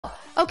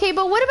Okay,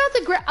 but what about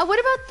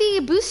the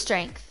boost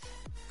strength?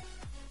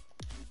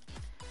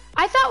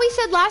 I thought we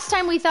said last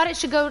time we thought it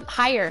should go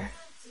higher.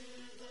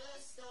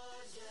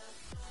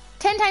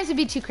 10 times would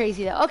be too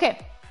crazy though. Okay.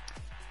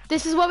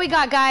 This is what we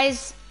got,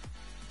 guys.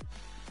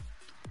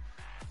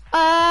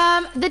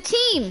 The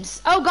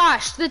teams. Oh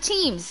gosh, the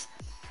teams.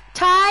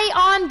 Ty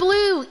on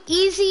blue,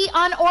 Easy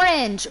on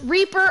orange,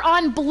 Reaper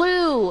on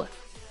blue.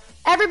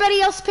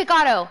 Everybody else pick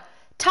auto.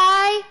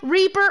 Ty,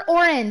 Reaper,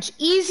 orange,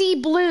 Easy,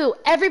 blue.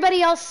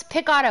 Everybody else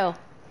pick auto.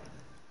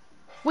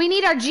 We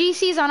need our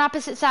GCs on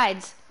opposite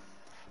sides.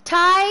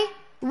 Ty,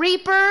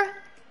 Reaper,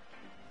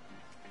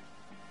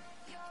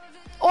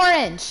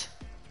 orange.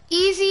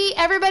 Easy,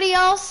 everybody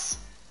else.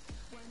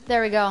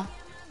 There we go.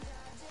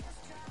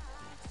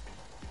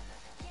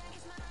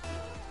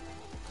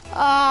 Oh,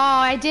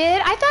 I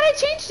did? I thought I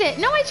changed it.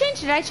 No, I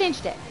changed it. I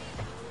changed it.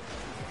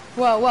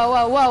 Whoa, whoa,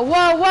 whoa, whoa,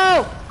 whoa,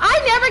 whoa. I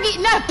never get...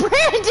 No,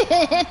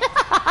 Brandon.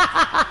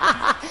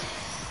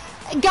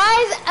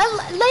 Guys,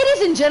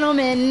 ladies and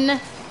gentlemen,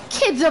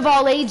 kids of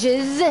all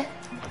ages,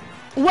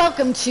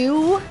 welcome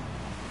to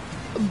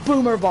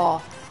Boomer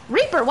Ball.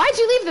 Reaper, why'd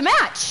you leave the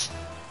match?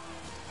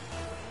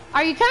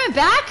 Are you coming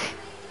back?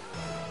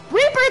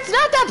 Reaper, it's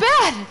not that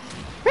bad.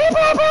 Reaper,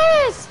 I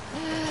promise.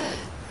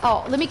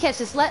 Oh, let me catch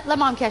this. Let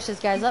mom catch this,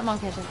 guys. Let mom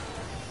catch it.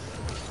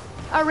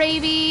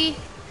 Arabi.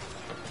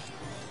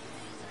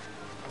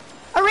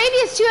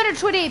 Arabia's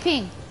 228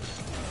 ping.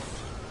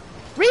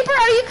 Reaper,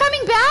 are you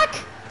coming back?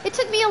 It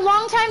took me a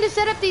long time to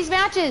set up these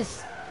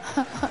matches.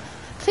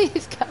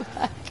 Please come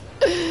back.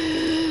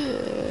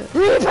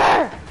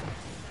 Reaper!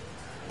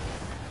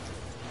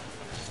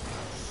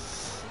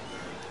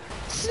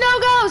 Snow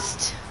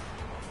Ghost!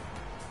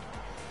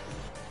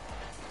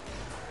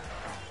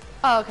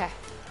 Oh, okay.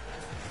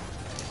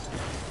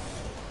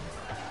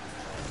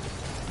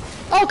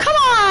 Oh, come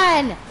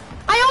on!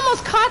 I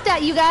almost caught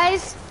that, you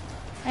guys.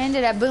 I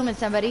ended up booming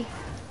somebody.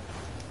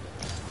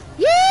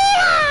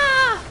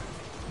 Yeah!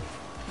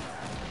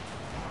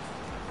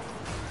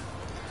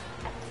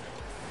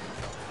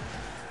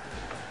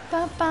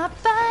 Ba ba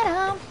ba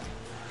dum.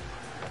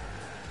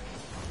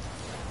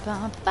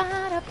 Ba ba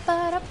da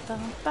ba da ba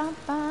ba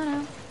ba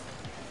dum.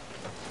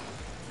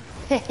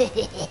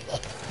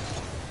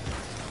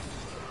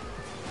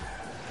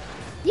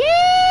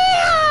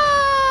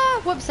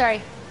 Yeah! Whoops,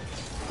 sorry.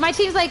 My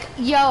team's like,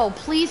 yo,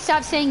 please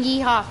stop saying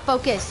yeehaw.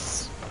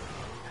 Focus.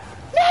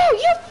 No,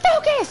 you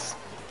focus!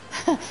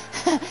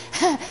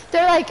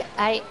 They're like,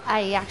 I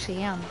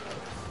actually am.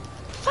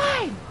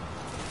 Fine.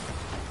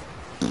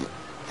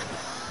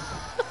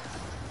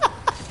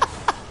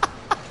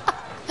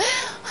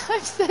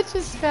 I'm such a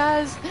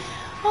spaz.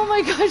 Oh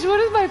my gosh, what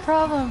is my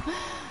problem?